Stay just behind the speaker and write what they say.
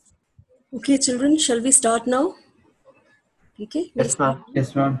Okay, children, shall we start now? Okay, we'll Yes, start ma'am. now.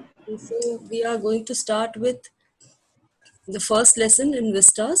 Yes, ma'am. So we are going to start with the first lesson in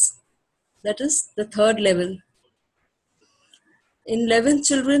Vistas, that is the third level. In 11th,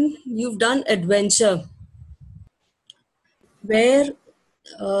 children, you've done adventure, where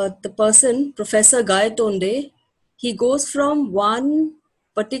the person, Professor Gayatonde, he goes from one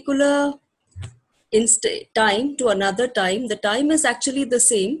particular time to another time. The time is actually the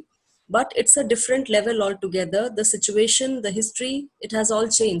same, but it's a different level altogether. The situation, the history, it has all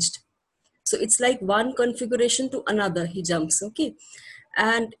changed. So it's like one configuration to another, he jumps. Okay.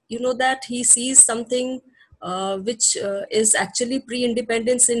 And you know that he sees something which is actually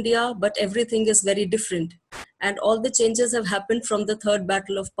pre-independence India, but everything is very different. And all the changes have happened from the third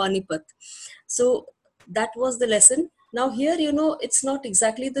battle of Panipat. So that was the lesson. Now here, it's not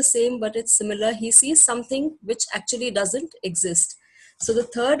exactly the same, but it's similar. He sees something which actually doesn't exist. So the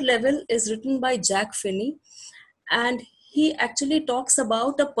third level is written by Jack Finney, and he actually talks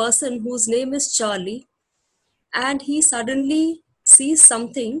about a person whose name is Charlie, and he suddenly sees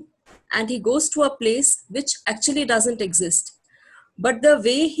something, and he goes to a place which actually doesn't exist. But the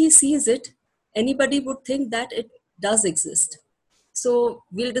way he sees it, anybody would think that it does exist. So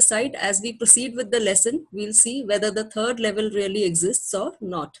we'll decide as we proceed with the lesson, we'll see whether the third level really exists or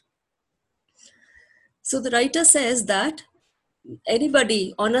not. So the writer says that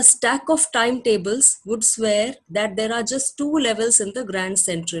anybody on a stack of timetables would swear that there are just two levels in the Grand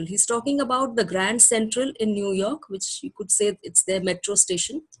Central. He's talking about the Grand Central in New York, which you could say it's their metro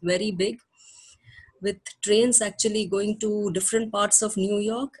station, very big, with trains actually going to different parts of New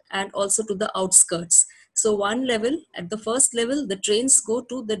York and also to the outskirts. So one level, at the first level, the trains go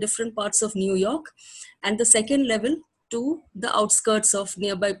to the different parts of New York, and the second level to the outskirts of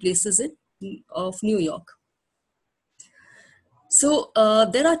nearby places of New York. So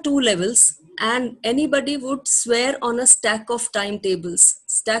there are two levels, and anybody would swear on a stack of timetables.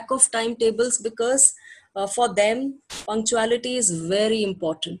 Stack of timetables because for them, punctuality is very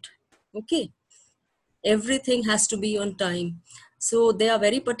important. Okay, everything has to be on time. So they are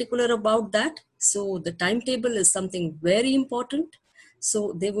very particular about that. So the timetable is something very important.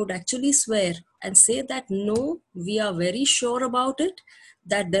 So they would actually swear and say that no, we are very sure about it,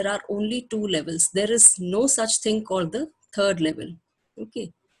 that there are only two levels. There is no such thing called the third level.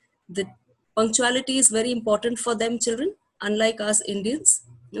 Okay. The punctuality is very important for them, children, unlike us Indians.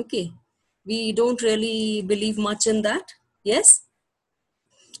 Okay. We don't really believe much in that. Yes.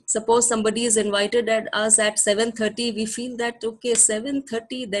 Suppose somebody is invited at us at 7:30, we feel that okay,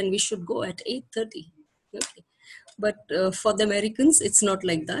 7:30, then we should go at 8:30. Okay. But for the Americans, it's not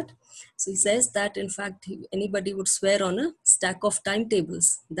like that. So he says that in fact, anybody would swear on a stack of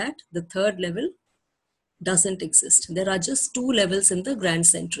timetables that the third level doesn't exist. There are just two levels in the Grand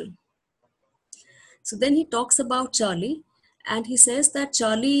Central. So then he talks about Charlie, and he says that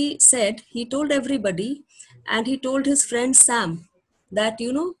Charlie said he told everybody, and he told his friend Sam that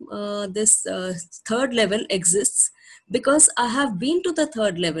this third level exists because I have been to the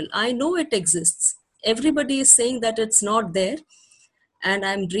third level. I know it exists. Everybody is saying that it's not there and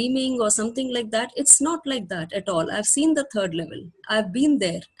I'm dreaming or something like that. It's not like that at all. I've seen the third level. I've been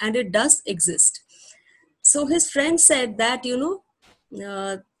there and it does exist. So his friend said that,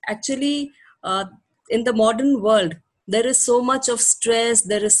 actually, uh, in the modern world, there is so much of stress,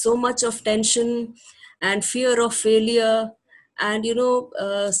 there is so much of tension and fear of failure. And, you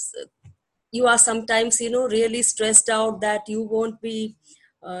are sometimes, really stressed out that you won't be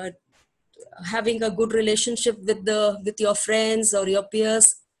uh, having a good relationship with your friends or your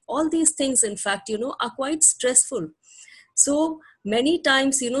peers. All these things, in fact, are quite stressful. So many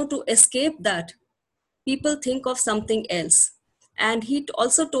times, to escape that, people think of something else. And he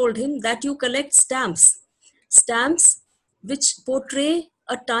also told him that you collect stamps which portray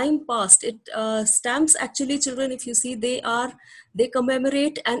a time past. It stamps actually, children, if you see, they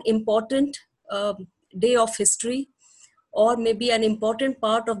commemorate an important day of history or maybe an important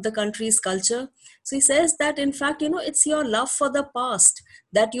part of the country's culture. So he says that in fact, it's your love for the past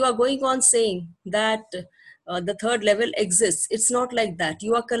that you are going on saying that the third level exists. It's not like that.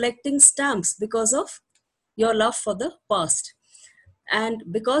 You are collecting stamps because of your love for the past. And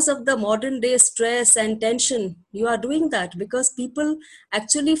because of the modern day stress and tension, you are doing that because people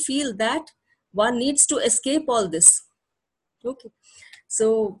actually feel that one needs to escape all this. Okay.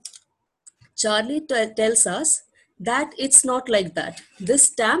 So Charlie tells us that it's not like that. This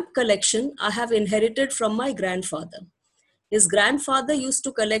stamp collection I have inherited from my grandfather. His grandfather used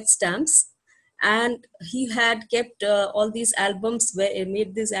to collect stamps, and he had kept all these albums,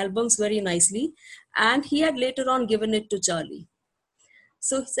 made these albums very nicely, and he had later on given it to Charlie.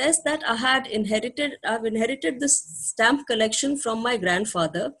 So he says that I've inherited this stamp collection from my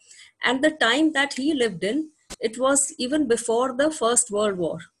grandfather, and the time that he lived in, it was even before the First World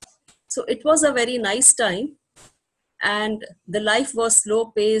War. So it was a very nice time, and the life was slow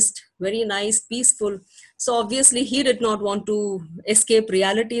paced, very nice, peaceful. So obviously he did not want to escape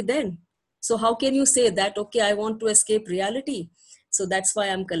reality then. So how can you say that, okay, I want to escape reality, so that's why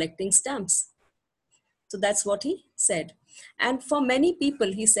I'm collecting stamps? So that's what he said. And for many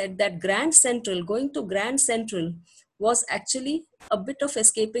people, he said that Grand Central, going to Grand Central, was actually a bit of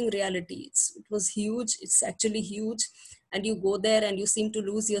escaping reality. It was huge, it's actually huge, and you go there and you seem to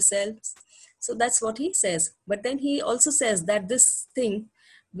lose yourselves. So that's what he says. But then he also says that this thing,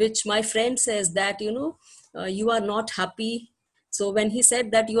 which my friend says that, you are not happy. So when he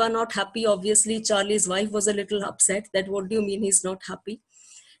said that you are not happy, obviously Charlie's wife was a little upset that what do you mean he's not happy?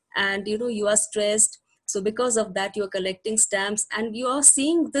 And you are stressed, so because of that you're collecting stamps and you are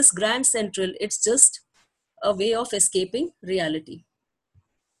seeing this Grand Central, it's just a way of escaping reality.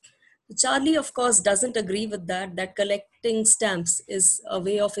 Charlie of course doesn't agree with that collecting stamps is a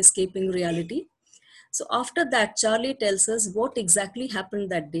way of escaping reality. So after that, Charlie tells us what exactly happened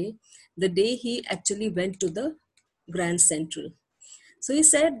that day, the day he actually went to the Grand Central. So he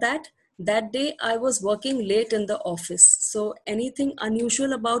said that that day I was working late in the office. So anything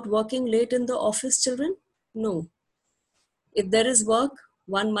unusual about working late in the office, children? No. If there is work,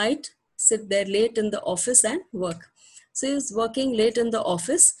 one might sit there late in the office and work. So he was working late in the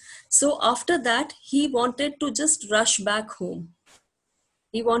office. So after that, he wanted to just rush back home.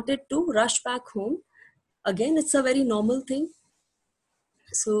 He wanted to rush back home. Again, it's a very normal thing.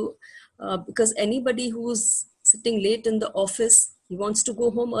 So, because anybody who's sitting late in the office, he wants to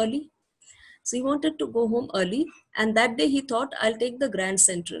go home early. So he wanted to go home early, and that day he thought, I'll take the Grand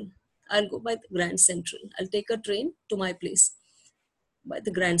Central. I'll go by the Grand Central. I'll take a train to my place by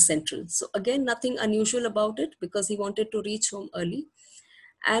the Grand Central. So again, nothing unusual about it because he wanted to reach home early.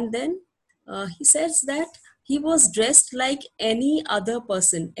 And then he says that he was dressed like any other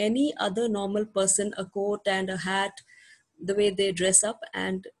person, any other normal person, a coat and a hat, the way they dress up.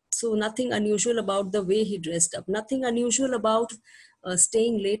 And so nothing unusual about the way he dressed up, nothing unusual about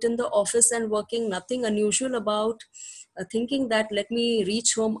staying late in the office and working, nothing unusual about thinking that let me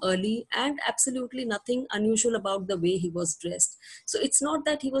reach home early, and absolutely nothing unusual about the way he was dressed. So it's not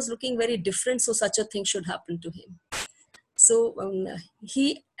that he was looking very different, so such a thing should happen to him. So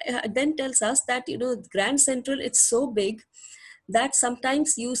he then tells us that Grand Central, it's so big that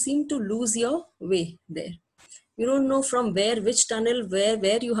sometimes you seem to lose your way there. You don't know from which tunnel,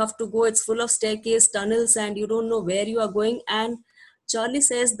 where you have to go. It's full of staircase tunnels and you don't know where you are going. And Charlie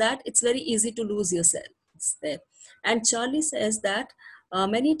says that it's very easy to lose yourself. It's there. And Charlie says that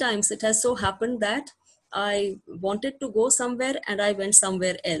many times it has so happened that I wanted to go somewhere and I went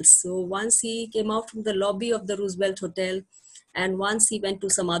somewhere else. So once he came out from the lobby of the Roosevelt Hotel, and once he went to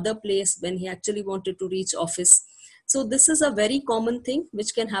some other place when he actually wanted to reach office. So this is a very common thing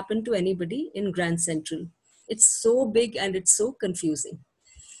which can happen to anybody in Grand Central. It's so big and it's so confusing.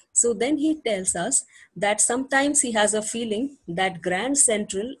 So then he tells us that sometimes he has a feeling that Grand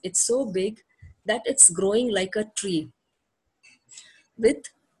Central, it's so big that it's growing like a tree with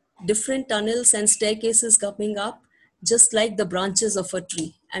different tunnels and staircases coming up, just like the branches of a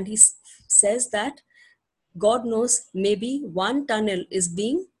tree. And he says that God knows, maybe one tunnel is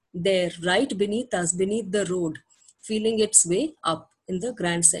being there right beneath us, beneath the road, feeling its way up in the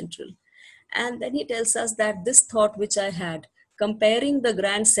Grand Central. And then he tells us that this thought which I had, comparing the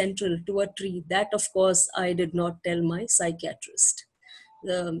Grand Central to a tree, that of course I did not tell my psychiatrist.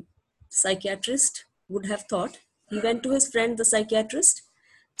 The psychiatrist would have thought, he went to his friend, the psychiatrist.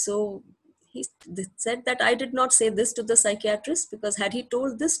 So he said that I did not say this to the psychiatrist, because had he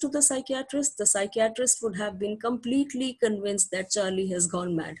told this to the psychiatrist would have been completely convinced that Charlie has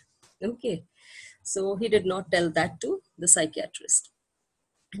gone mad. Okay. So he did not tell that to the psychiatrist.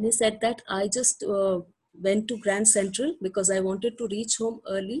 And he said that I just went to Grand Central because I wanted to reach home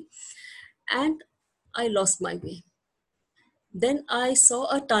early and I lost my way. Then I saw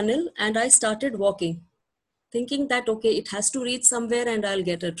a tunnel and I started walking, thinking that, okay, it has to reach somewhere and I'll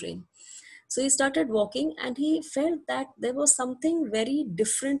get a train. So he started walking and he felt that there was something very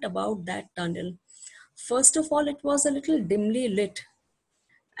different about that tunnel. First of all, it was a little dimly lit.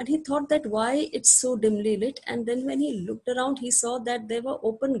 And he thought that why it's so dimly lit. And then when he looked around, he saw that there were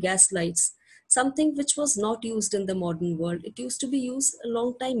open gas lights, something which was not used in the modern world. It used to be used a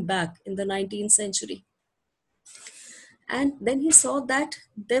long time back in the 19th century. And then he saw that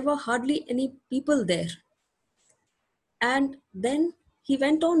there were hardly any people there. And then he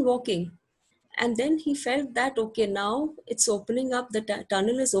went on walking. And then he felt that, okay, now it's opening up, the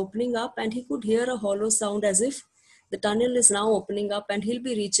tunnel is opening up, and he could hear a hollow sound as if the tunnel is now opening up and he'll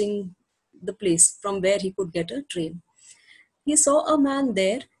be reaching the place from where he could get a train. He saw a man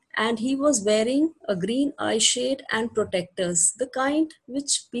there, and he was wearing a green eye shade and protectors, the kind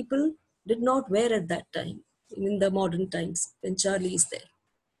which people did not wear at that time, in the modern times when Charlie is there.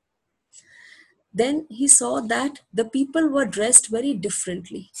 Then he saw that the people were dressed very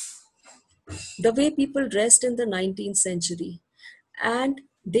differently, the way people dressed in the 19th century. And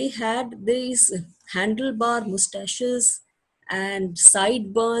they had these handlebar mustaches and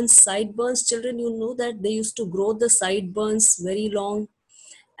sideburns. Sideburns, children, you know that they used to grow the sideburns very long,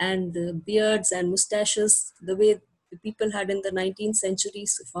 and the beards and mustaches, the way the people had in the 19th century.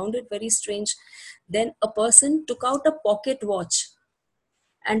 So found it very strange. Then a person took out a pocket watch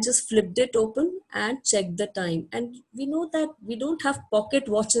and just flipped it open and checked the time. And we know that we don't have pocket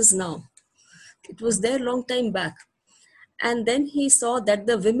watches now. It was there long time back. And then he saw that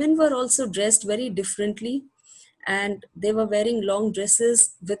the women were also dressed very differently, and they were wearing long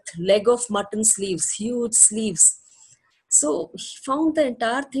dresses with leg of mutton sleeves, huge sleeves. So he found the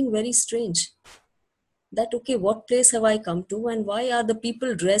entire thing very strange, that okay, what place have I come to, and why are the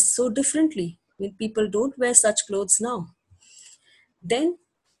people dressed so differently? I mean, people don't wear such clothes now. Then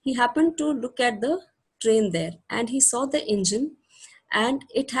he happened to look at the train there, and he saw the engine, and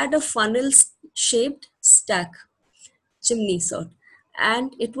it had a funnel shaped stack, chimney sort,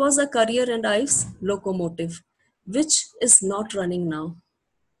 and it was a Currier and Ives locomotive, which is not running now.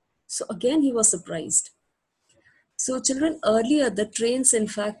 So again, he was surprised. So children, earlier the trains, in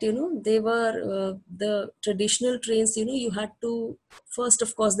fact, they were the traditional trains. You had to, first,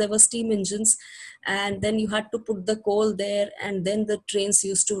 of course, there were steam engines, and then you had to put the coal there, and then the trains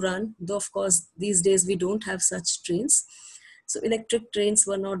used to run. Though, of course, these days we don't have such trains. So electric trains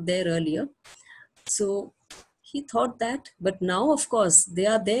were not there earlier. So he thought that, but now, of course, they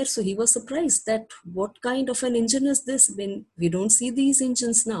are there. So he was surprised that what kind of an engine is this? When we don't see these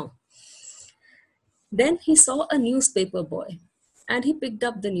engines now. Then he saw a newspaper boy, and he picked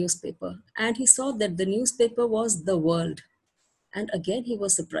up the newspaper, and he saw that the newspaper was The World. And again, he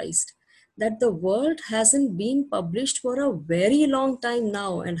was surprised that The World hasn't been published for a very long time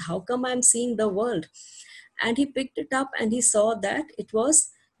now. And how come I'm seeing The World? And he picked it up, and he saw that it was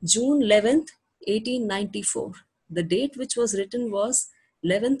June 11th, 1894. The date which was written was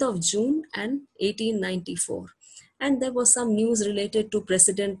 11th of June and 1894. And there was some news related to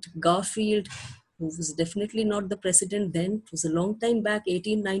President Garfield, who was definitely not the president then. It was a long time back,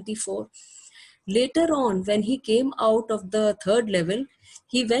 1894. Later on, when he came out of the third level,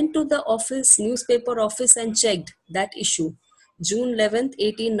 he went to the office, newspaper office, and checked that issue, June 11th,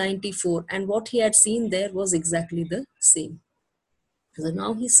 1894. And what he had seen there was exactly the same. So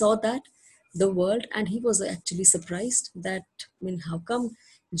now he saw that, The World, and he was actually surprised that, I mean, how come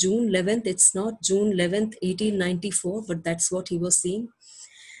June 11th, it's not June 11th, 1894, but that's what he was seeing.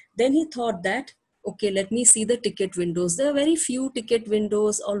 Then he thought that, okay, let me see the ticket windows. There are very few ticket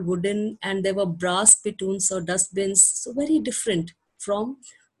windows, all wooden, and there were brass spittoons or dustbins. So very different from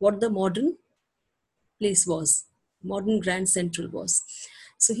what the modern place was, modern Grand Central was.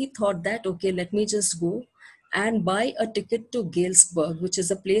 So he thought that, okay, let me just go and buy a ticket to Galesburg, which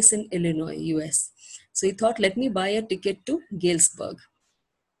is a place in Illinois, US. So he thought, let me buy a ticket to Galesburg.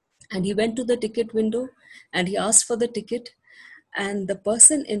 And he went to the ticket window and he asked for the ticket. And the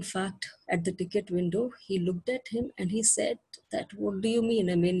person, in fact, at the ticket window, he looked at him and he said that, what do you mean?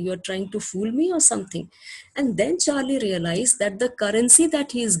 I mean, you're trying to fool me or something? And then Charlie realized that the currency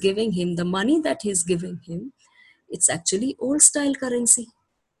that he is giving him, the money that he is giving him, it's actually old style currency.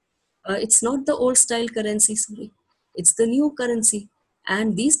 It's not the old style currency, sorry. It's the new currency.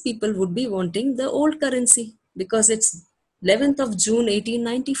 And these people would be wanting the old currency because it's 11th of June,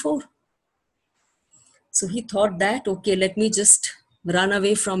 1894. So he thought that, okay, let me just run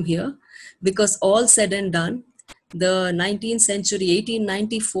away from here, because all said and done, the 19th century,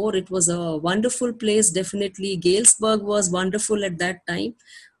 1894, it was a wonderful place. Definitely Galesburg was wonderful at that time,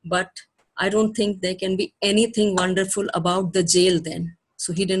 but I don't think there can be anything wonderful about the jail then.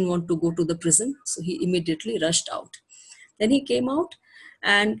 So he didn't want to go to the prison. So he immediately rushed out. Then he came out,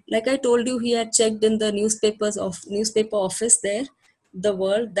 and like I told you, he had checked in the newspaper office there, The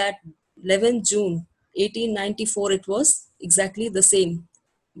World, that 11th June 1894, it was exactly the same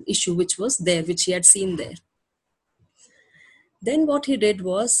issue which was there, which he had seen there. Then what he did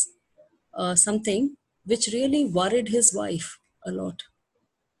was something which really worried his wife a lot.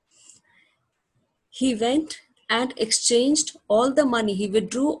 He went and exchanged all the money. He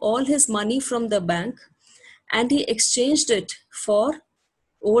withdrew all his money from the bank, and he exchanged it for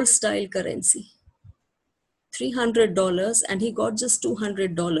old style currency. $300, and he got just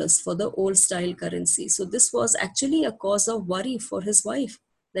 $200 for the old style currency. So this was actually a cause of worry for his wife,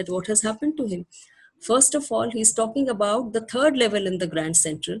 that what has happened to him. First of all, he's talking about the third level in the Grand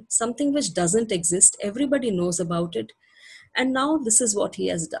Central, something which doesn't exist. Everybody knows about it. And now this is what he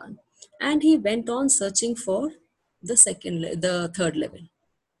has done. And he went on searching for the third level.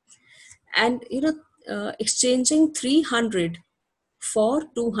 And, exchanging 300 for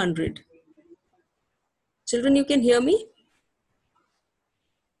 200. Children, you can hear me?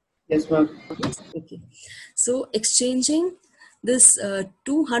 Yes, ma'am. Yes. Okay. So exchanging this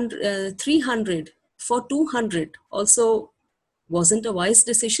 300 for 200 also wasn't a wise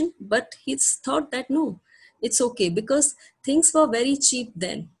decision, but he's thought that no, it's okay because things were very cheap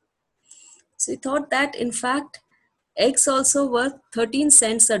then. So he thought that in fact, eggs also were 13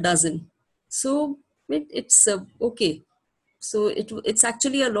 cents a dozen. So it's okay. So it's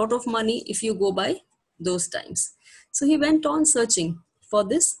actually a lot of money if you go by those times. So he went on searching for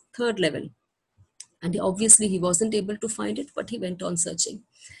this third level. And obviously he wasn't able to find it, but he went on searching.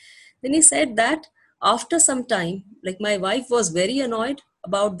 Then he said that after some time, like my wife was very annoyed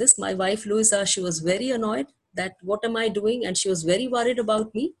about this. My wife Louisa, she was very annoyed that what am I doing? And she was very worried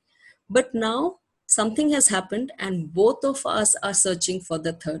about me. But now something has happened and both of us are searching for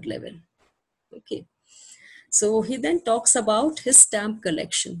the third level. Okay. So he then talks about his stamp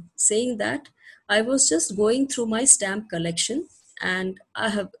collection, saying that I was just going through my stamp collection, and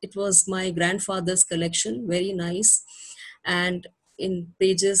it was my grandfather's collection, very nice. And in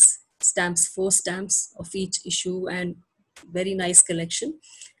pages, stamps, 4 stamps of each issue, and very nice collection.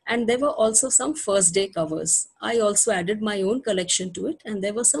 And there were also some first day covers. I also added my own collection to it, and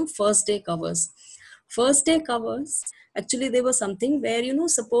there were some first day covers. First day covers, actually, they were something where,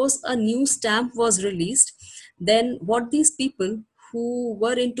 suppose a new stamp was released, then what these people who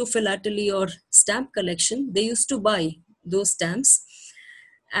were into philately or stamp collection, they used to buy those stamps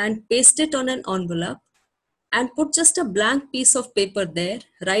and paste it on an envelope and put just a blank piece of paper there,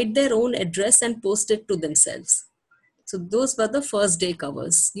 write their own address and post it to themselves. So those were the first day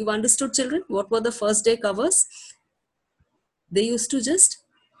covers. You understood, children? What were the first day covers? They used to just,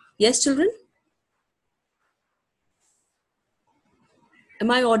 yes, children? Am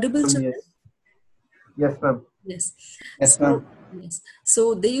I audible, children? Yes. Yes, ma'am. Yes. Yes, ma'am. Yes.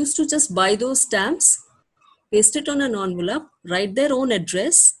 So they used to just buy those stamps, paste it on an envelope, write their own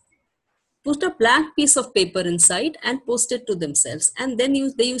address, put a blank piece of paper inside and post it to themselves. And then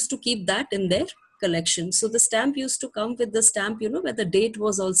they used to keep that in their collection. So the stamp used to come with the stamp, where the date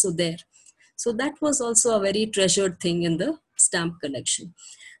was also there. So that was also a very treasured thing in the stamp collection.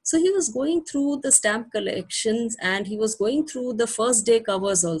 So he was going through the stamp collections and he was going through the first day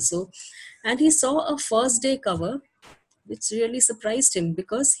covers also. And he saw a first day cover which really surprised him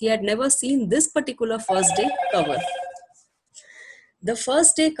because he had never seen this particular first day cover. The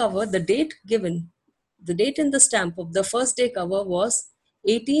first day cover, the date given, the date in the stamp of the first day cover was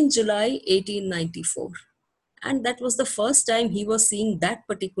 18 July 1894. And that was the first time he was seeing that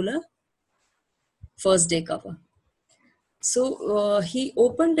particular first day cover. So he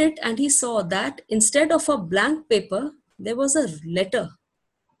opened it and he saw that instead of a blank paper, there was a letter.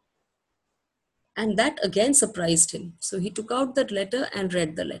 And that again surprised him. So he took out that letter and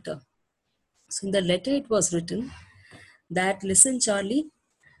read the letter. So in the letter, it was written that, listen, Charlie,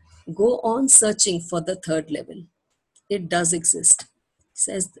 go on searching for the third level. It does exist.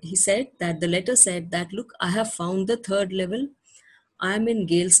 He said that the letter said that, look, I have found the third level. I am in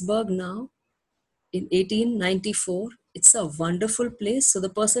Galesburg now in 1894. It's a wonderful place. So the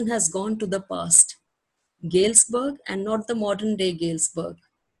person has gone to the past. Galesburg and not the modern day Galesburg.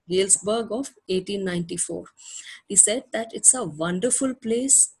 Galesburg of 1894. He said that it's a wonderful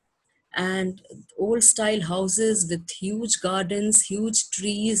place and old style houses with huge gardens, huge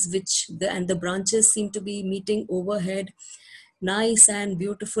trees, and the branches seem to be meeting overhead. Nice and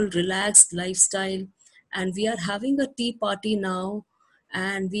beautiful, relaxed lifestyle. And we are having a tea party now,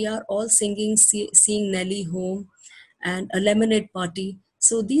 and we are all singing, seeing Nelly home, and a lemonade party.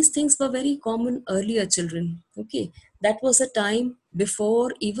 So these things were very common earlier, children. Okay, that was a time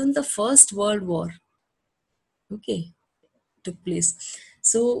before even the First World War. Okay, took place.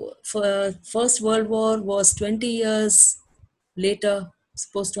 So for First World War was 20 years later,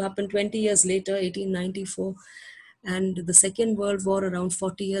 supposed to happen 20 years later, 1894, and the Second World War around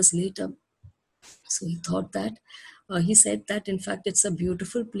 40 years later. So he thought that, he said that in fact it's a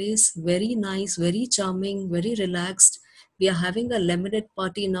beautiful place, very nice, very charming, very relaxed. We are having a lemonade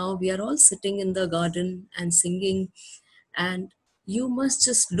party now. We are all sitting in the garden and singing, and you must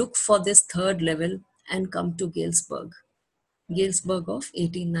just look for this third level and come to Galesburg. Galesburg of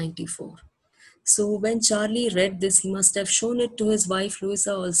 1894. So when Charlie read this, he must have shown it to his wife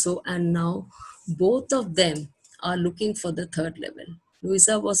Louisa also, and now both of them are looking for the third level.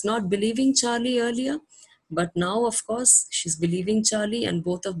 Louisa was not believing Charlie earlier, but now, of course, she's believing Charlie, and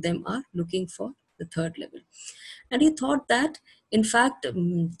both of them are looking for the third level. And he thought that, in fact,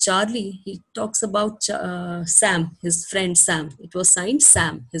 Charlie, he talks about Sam, his friend Sam. It was signed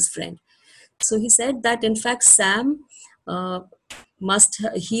Sam, his friend. So he said that, in fact, Sam uh,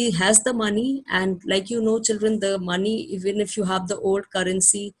 he has the money, and like children, the money, even if you have the old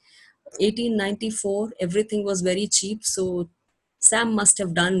currency, 1894, everything was very cheap. So Sam must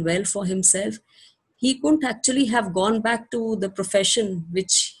have done well for himself. He couldn't actually have gone back to the profession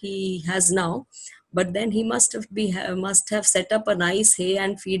which he has now, but then he must have set up a nice hay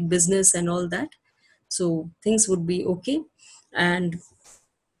and feed business and all that. So things would be okay. And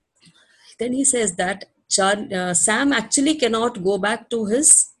then he says that Sam actually cannot go back to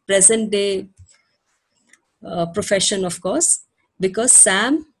his present day profession, of course, because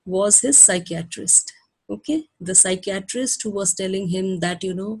Sam was his psychiatrist. Okay, the psychiatrist who was telling him that,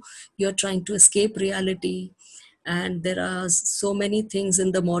 you're trying to escape reality, and there are so many things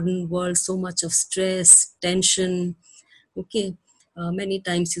in the modern world, so much of stress, tension. Okay, many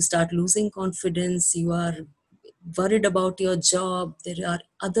times you start losing confidence, you are worried about your job, there are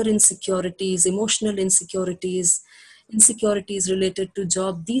other insecurities, emotional insecurities, insecurities related to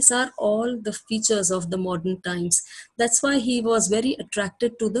job. These are all the features of the modern times. That's why he was very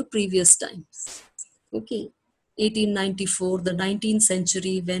attracted to the previous times. Okay, 1894, the 19th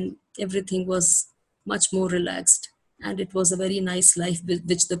century, when everything was much more relaxed, and it was a very nice life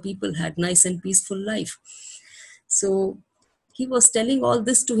which the people had, nice and peaceful life. So he was telling all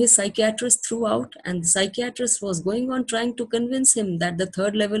this to his psychiatrist throughout, and the psychiatrist was going on trying to convince him that the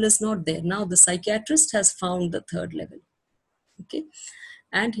third level is not there. Now the psychiatrist has found the third level. Okay,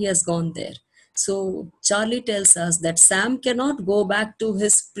 and he has gone there. So Charlie tells us that Sam cannot go back to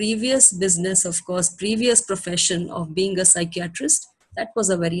his previous business, of course, previous profession of being a psychiatrist. That was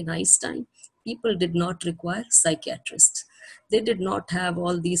a very nice time. People did not require psychiatrists. They did not have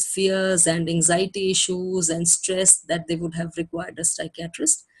all these fears and anxiety issues and stress that they would have required a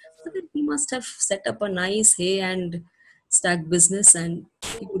psychiatrist. But then he must have set up a nice hay and stack business, and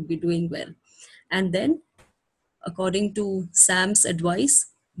he would be doing well. And then, according to Sam's advice,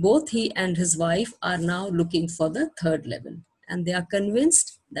 both he and his wife are now looking for the third level. And they are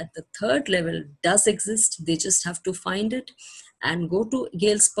convinced that the third level does exist. They just have to find it and go to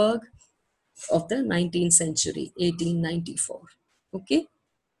Galesburg of the 19th century, 1894. Okay?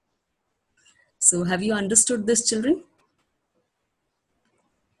 So, have you understood this, children?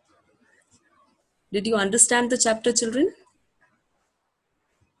 Did you understand the chapter, children?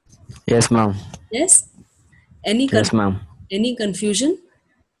 Yes, ma'am. Yes? Any, Yes, ma'am. any confusion?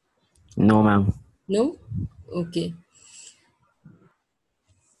 No, ma'am. No? Okay.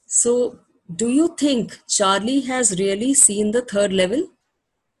 So, do you think Charlie has really seen the third level?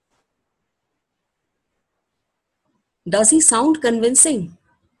 Does he sound convincing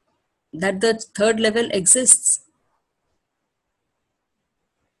that the third level exists?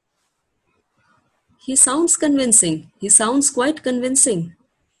 He sounds convincing. He sounds quite convincing.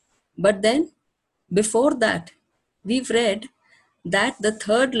 But then, before that, we've read that the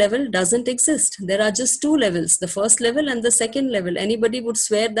third level doesn't exist. There are just two levels, the first level and the second level. Anybody would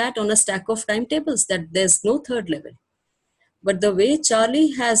swear that on a stack of timetables that there's no third level. But the way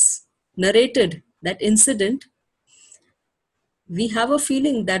Charlie has narrated that incident, we have a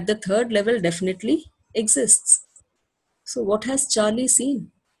feeling that the third level definitely exists. So, what has Charlie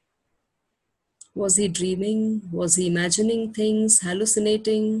seen? Was he dreaming? Was he imagining things,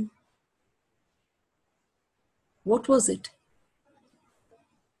 hallucinating? What was it?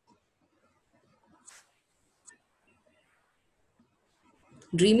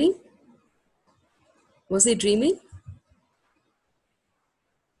 Dreaming? Was he dreaming?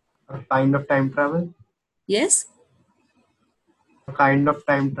 A kind of time travel. Yes? A kind of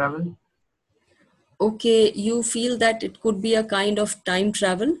time travel. Okay, you feel that it could be a kind of time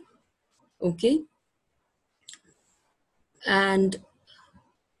travel. Okay. And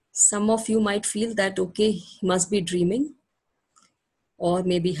some of you might feel that, okay, he must be dreaming or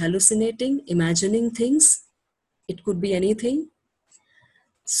maybe hallucinating, imagining things. It could be anything.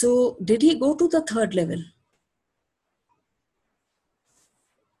 So, did he go to the third level?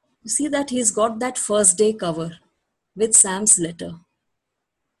 You see that he's got that first day cover with Sam's letter.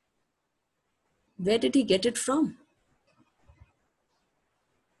 Where did he get it from?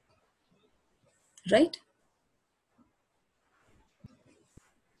 Right?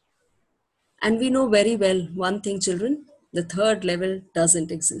 And we know very well one thing, children. The third level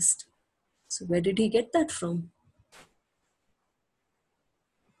doesn't exist. So where did he get that from?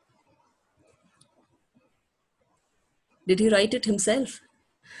 Did he write it himself?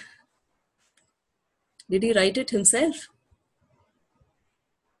 Did he write it himself?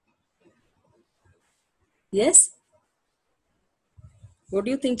 Yes? What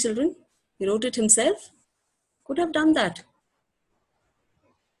do you think, children? He wrote it himself? Could have done that.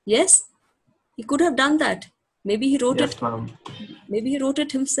 Yes? He could have done that. Maybe he wrote it. Yes, ma'am. Maybe he wrote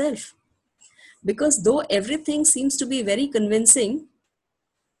it himself. Because though everything seems to be very convincing,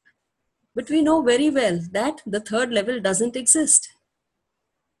 but we know very well that the third level doesn't exist.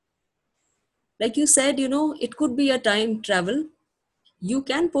 Like you said, it could be a time travel. You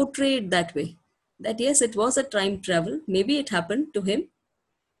can portray it that way. That yes, it was a time travel. Maybe it happened to him.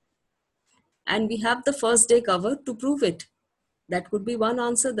 And we have the first day cover to prove it. That could be one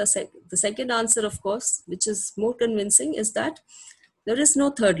answer. The second answer, of course, which is more convincing, is that there is no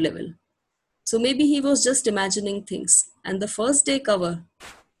third level. So maybe he was just imagining things. And the first day cover,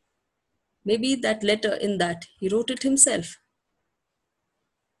 maybe that letter in that, he wrote it himself.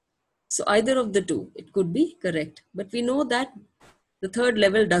 So either of the two, it could be correct. But we know that the third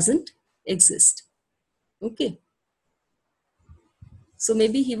level doesn't exist. Okay. So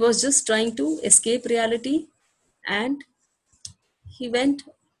maybe he was just trying to escape reality and he went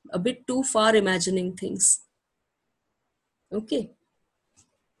a bit too far imagining things. Okay.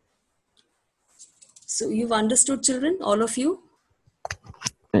 So you've understood, children, all of you?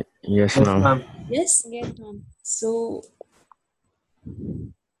 Yes, Yes, ma'am. ma'am. Yes? Yes, ma'am. So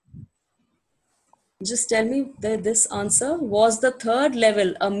just tell me this answer. Was the third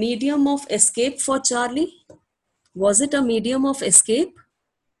level a medium of escape for Charlie? Was it a medium of escape?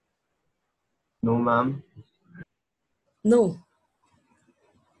 No, ma'am. No.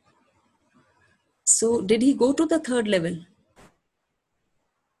 So did he go to the third level?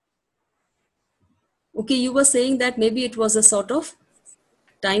 Okay, you were saying that maybe it was a sort of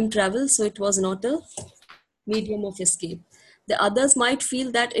time travel, so it was not a medium of escape. The others might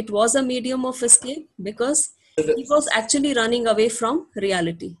feel that it was a medium of escape because he was actually running away from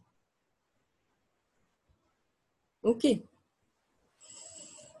reality. Okay.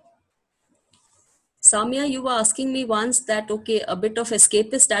 Samya, you were asking me once that, okay, a bit of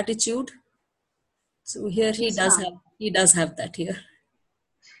escapist attitude. So here Yes, ma'am. he does have that here.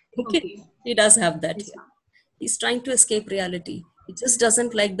 Okay, Okay. he does have that Yes, here. ma'am. He's trying to escape reality. He just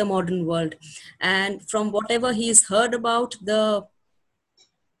doesn't like the modern world. And from whatever he's heard about the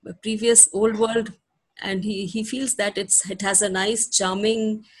previous old world, and he feels that it has a nice,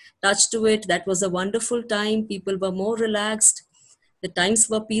 charming touch to it. That was a wonderful time. People were more relaxed. The times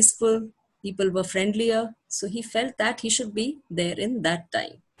were peaceful. People were friendlier. So he felt that he should be there in that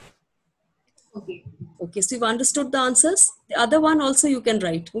time. Okay. Okay, so you've understood the answers. The other one also you can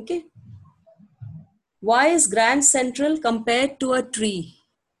write. Okay. Why is Grand Central compared to a tree?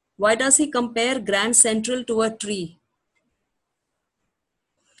 Why does he compare Grand Central to a tree?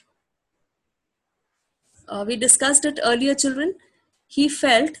 We discussed it earlier, children. He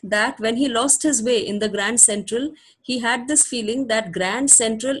felt that when he lost his way in the Grand Central, he had this feeling that Grand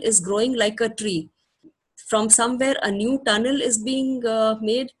Central is growing like a tree. From somewhere, a new tunnel is being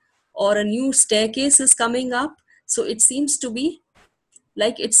made or a new staircase is coming up. So it seems to be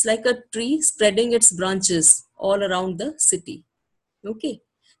like it's like a tree spreading its branches all around the city. Okay.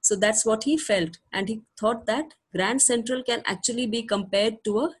 So that's what he felt. And he thought that Grand Central can actually be compared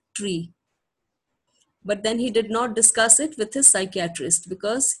to a tree. But then he did not discuss it with his psychiatrist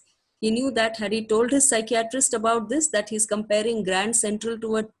because he knew that had he told his psychiatrist about this, that he's comparing Grand Central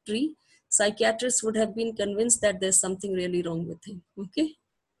to a tree, psychiatrist would have been convinced that there's something really wrong with him. Okay.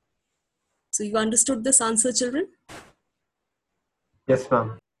 So you understood this answer, children? Yes,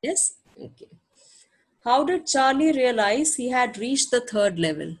 ma'am. Yes? Okay. How did Charlie realize he had reached the third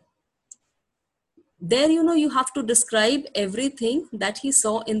level? There, you have to describe everything that he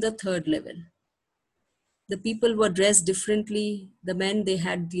saw in the third level. The people were dressed differently. The men, they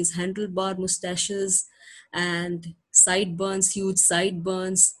had these handlebar mustaches and sideburns, huge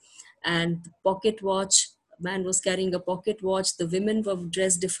sideburns, and pocket watch. Man was carrying a pocket watch. The women were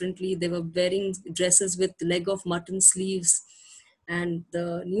dressed differently. They were wearing dresses with leg of mutton sleeves. And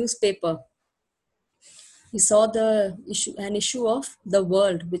the newspaper, he saw an issue of The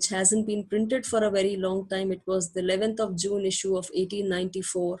World, which hasn't been printed for a very long time. It was the 11th of June issue of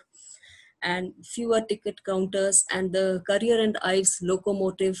 1894, and fewer ticket counters and the Courier and Ives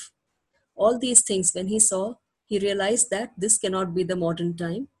locomotive. All these things, when he saw, he realized that this cannot be the modern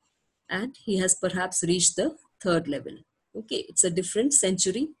time, and he has perhaps reached the third level. Okay, it's a different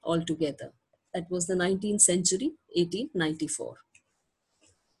century altogether. That was the 19th century, 1894.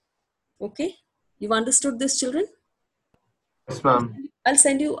 Okay, you've understood this, children? Yes, ma'am. I'll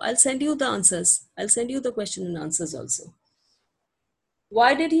send you the answers. I'll send you the question and answers also.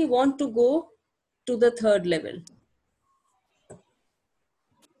 Why did he want to go to the third level?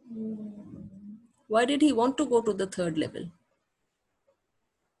 Why did he want to go to the third level?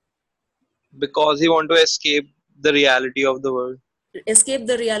 Because he want to escape the reality of the world. Escape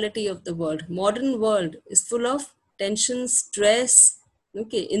the reality of the world. Modern world is full of tension, stress,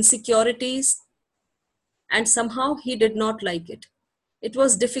 okay, insecurities, and somehow he did not like it. It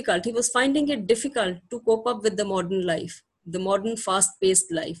was difficult. He was finding it difficult to cope up with the modern life, the modern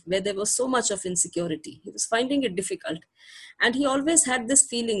fast-paced life, where there was so much of insecurity. He was finding it difficult. And he always had this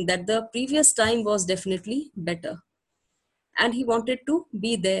feeling that the previous time was definitely better. And he wanted to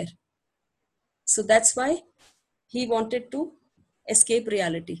be there. So that's why he wanted to escape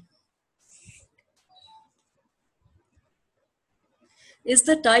reality. Is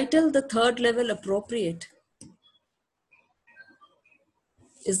the title The Third Level appropriate?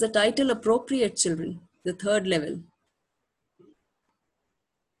 Is the title appropriate, children? The third level.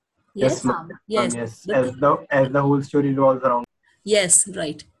 Yes, Yes? ma'am. Yes. Yes. The As the whole story revolves around. Yes,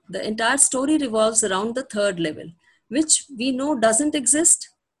 right. The entire story revolves around the third level, which we know doesn't exist.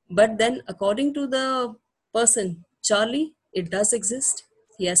 But then, according to the person, Charlie, it does exist.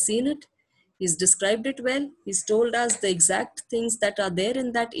 He has seen it. He's described it well. He's told us the exact things that are there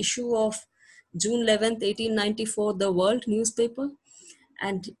in that issue of June 11th, 1894, the World newspaper.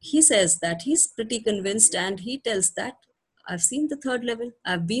 And he says that he's pretty convinced, and he tells that I've seen the third level,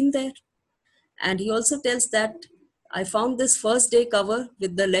 I've been there. And he also tells that I found this first day cover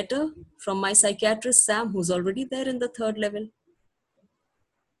with the letter from my psychiatrist Sam, who's already there in the third level.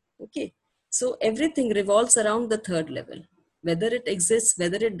 Okay. So everything revolves around the third level, whether it exists,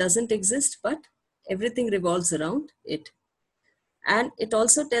 whether it doesn't exist, but everything revolves around it. And it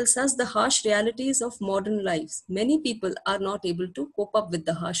also tells us the harsh realities of modern lives. Many people are not able to cope up with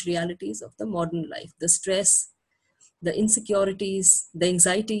the harsh realities of the modern life, the stress, the insecurities, the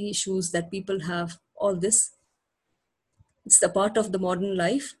anxiety issues that people have, all this. It's a part of the modern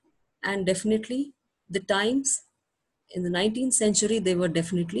life. And definitely the times in the 19th century, they were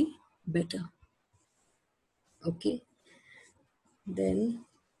definitely better. Okay. Then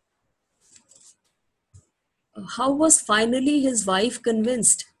how was finally his wife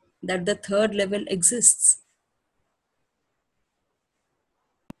convinced that the third level exists?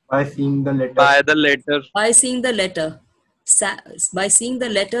 By seeing the letter. By the letter. By seeing the letter. By seeing the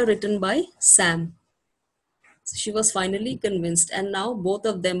letter written by Sam. So she was finally convinced, and now both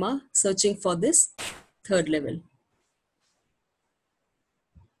of them are searching for this third level.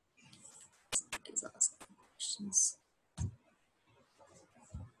 Please ask questions.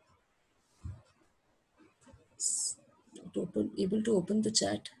 Not able to open the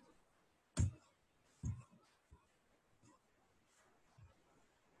chat.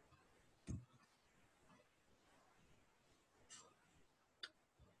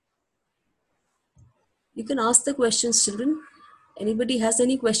 You can ask the questions, children. Anybody has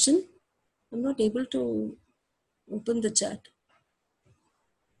any question? I'm not able to open the chat.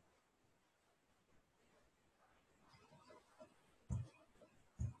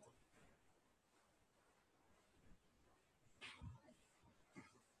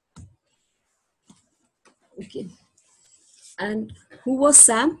 Okay. And who was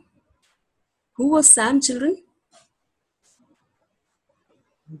Sam? Who was Sam, children?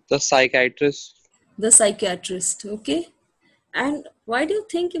 The psychiatrist. The psychiatrist. Okay. And why do you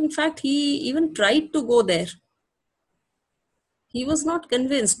think, in fact, he even tried to go there? He was not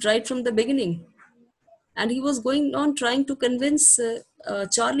convinced right from the beginning. And he was going on trying to convince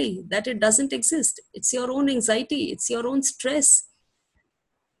Charlie that it doesn't exist. It's your own anxiety, it's your own stress,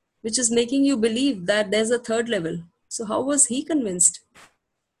 which is making you believe that there's a third level. So, how was he convinced?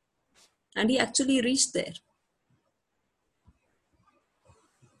 And he actually reached there.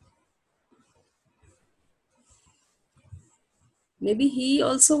 Maybe he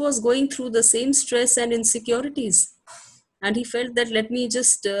also was going through the same stress and insecurities. And he felt that let me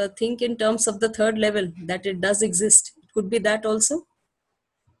just think in terms of the third level, that it does exist. It could be that also.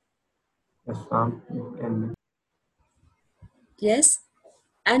 Yes, ma'am. It can be. Yes.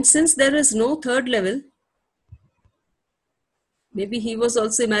 And since there is no third level, maybe he was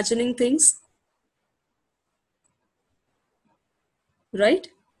also imagining things, right?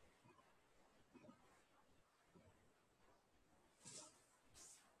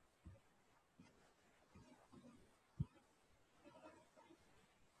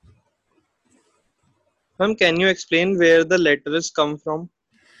 Ma'am, can you explain where the letters come from?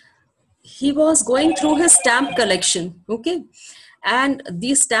 he was going through his stamp collection. Okay. And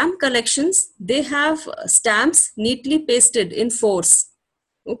these stamp collections, they have stamps neatly pasted in fours.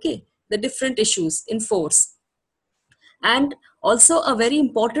 Okay. The different issues in fours. And also a very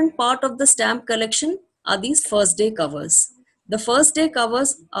important part of the stamp collection are these first day covers. The first day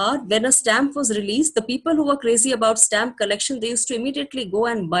covers are when a stamp was released, the people who were crazy about stamp collection, they used to immediately go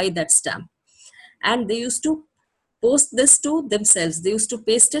and buy that stamp. And they used to post this to themselves. They used to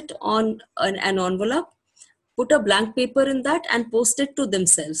paste it on an envelope, put a blank paper in that and post it to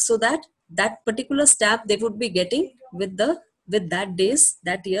themselves, so that that particular stamp they would be getting with that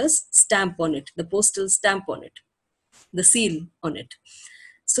year's stamp on it, the postal stamp on it, the seal on it.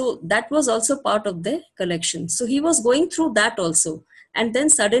 So that was also part of the collection. So he was going through that also. And then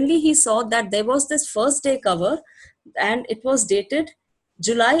suddenly he saw that there was this first day cover, and it was dated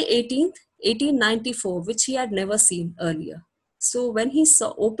July 18th, 1894, which he had never seen earlier. So when he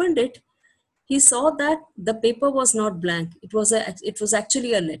opened it, he saw that the paper was not blank. It was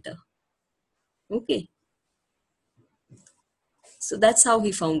actually a letter. Okay. So that's how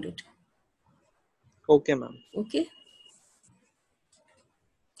he found it. Okay, ma'am. Okay.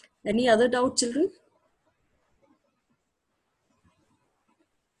 Any other doubt, children?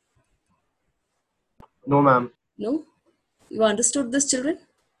 No, ma'am. No? You understood this, children?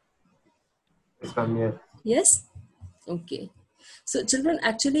 Yes, ma'am. Yes. Yes? Okay. So children,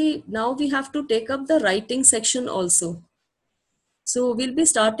 actually now we have to take up the writing section also. So we'll be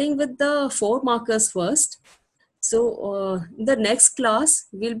starting with the 4 markers first. So in the next class,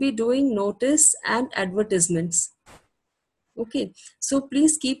 we'll be doing notice and advertisements. Okay. So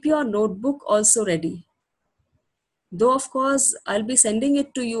please keep your notebook also ready. Though of course, I'll be sending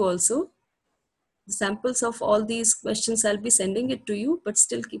it to you also. The samples of all these questions, I'll be sending it to you, but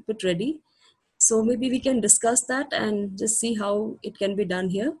still keep it ready. So maybe we can discuss that and just see how it can be done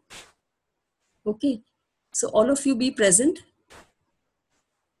here. Okay. So all of you be present.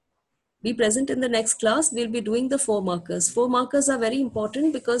 Be present in the next class. We'll be doing the 4 markers. 4 markers are very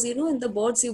important because, in the boards you